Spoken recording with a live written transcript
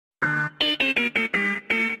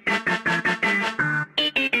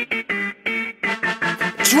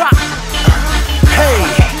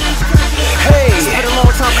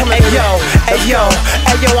Ayo,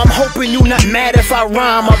 I'm hoping you not mad if I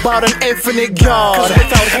rhyme about an infinite God. Cause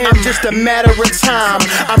without him, I'm just a matter of time.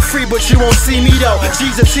 I'm free, but you won't see me though.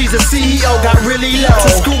 Jesus, he's a CEO, got really low to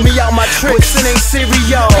scoop me out my tricks, it ain't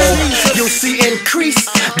cereal. You'll see increase.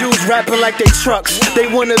 Dudes rapping like they trucks, they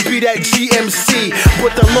wanna be that GMC,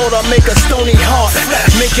 but the Lord'll make a stony heart,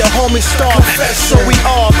 make your homie starve. So we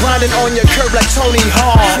all grinding on your curb like Tony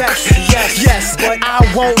Hawk. Yes, but I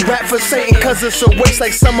won't rap for Satan, cause it's a waste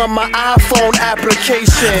like some of my iPhone applications.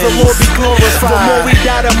 The Lord be glorified. The more we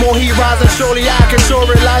die, the more he rise, and surely I can sure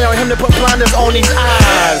rely on him to put blinders on these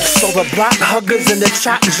eyes. So the block huggers and the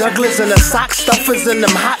chop jugglers and the sock stuffers and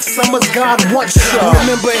them hot summers, God wants you.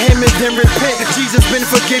 Remember him and then repent. Jesus been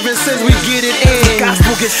forgiven since we get it in. The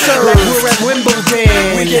gospel gets served like we're at Wimbledon.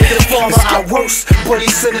 We gave the Father our worst, but he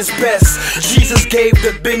sent his best. Jesus gave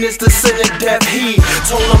the business to sin and death. He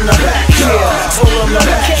told him to back here, told him to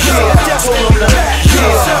back here, told him to back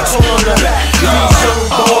here, told him to back. These young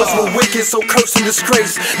boys were wicked, so cursed and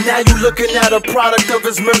disgrace. Now you looking at a product of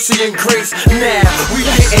his mercy and grace. Now we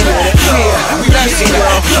getting here, we getting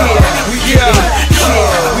here, we getting here,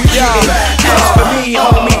 we getting. As for me,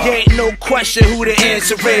 homie, there ain't no question who the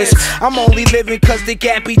answer is. I'm only living cause the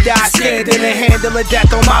gappy died standing and handling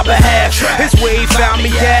death on my behalf. His way found me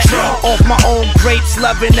that off my own grapes,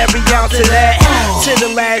 loving every ounce of that. To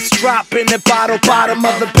the last drop in the bottom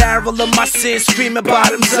of the barrel of my sin, screaming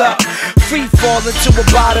bottoms up. Free falling to a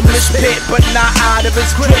bottomless pit, but not out of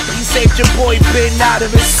his grip. He saved your boy, been out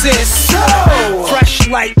of his sins. Fresh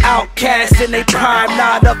like outcast in a prime,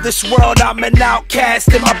 not of this world, I'm an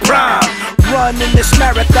outcast in my prime. Running this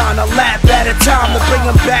marathon, a lap at a time, to bring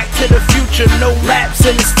him back to the future, no lapse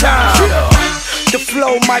in his time. The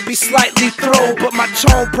flow might be slightly throw, but my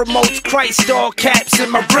tone promotes Christ, all caps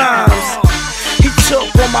in my rhymes. He took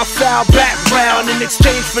on my foul background in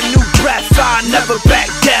exchange for new breath. I never back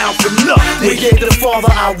down from nothing. We gave the Father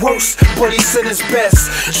our worst, but he sent his best.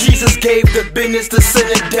 Jesus gave the business to sin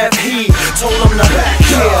and death. He told him to back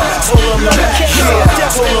here, told him to back here,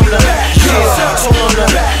 told him to back here, told him to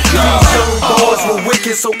back. These young boys were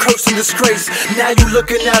wicked, so cursed and disgrace. Now you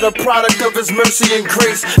looking at a product of his mercy and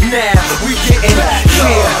grace. Now we getting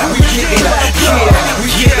here, we getting here, we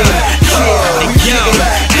getting here, we getting.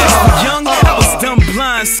 Young, I was dumb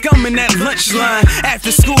blind, scumming that lunch line.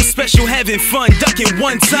 After school special, having fun, ducking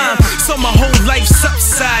one time. So my whole life's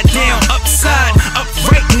upside down, upside up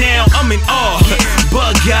right now. I'm in awe,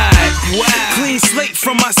 bug-eyed. Clean slate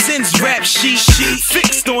from my sins rap sheet.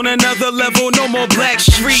 Fixed on another level, no more black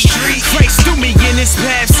street. Christ threw me in his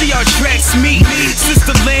path, see our tracks meet.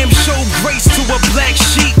 Sister Lamb showed grace to a black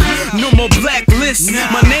sheep. No more blacklist,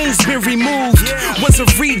 my name's been removed. Was a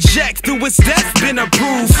reject, through his death been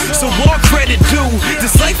approved. So all credit due,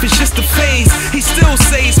 this life is just a phase. He still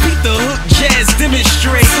says, beat the hook, jazz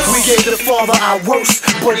demonstrates. We gave the Father our worst,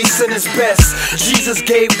 but he sent his best. Jesus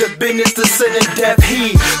gave the business to sin and death.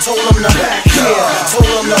 He told him to back here, told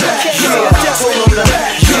him to back here, told him to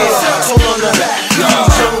back here, told him to back.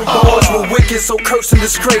 These young boys were wicked, so cursed and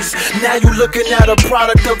disgrace. Now you looking at a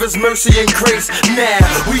product of his mercy and grace. Now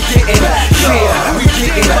we getting here, we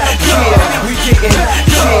getting here, we getting here,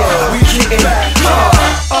 we getting here.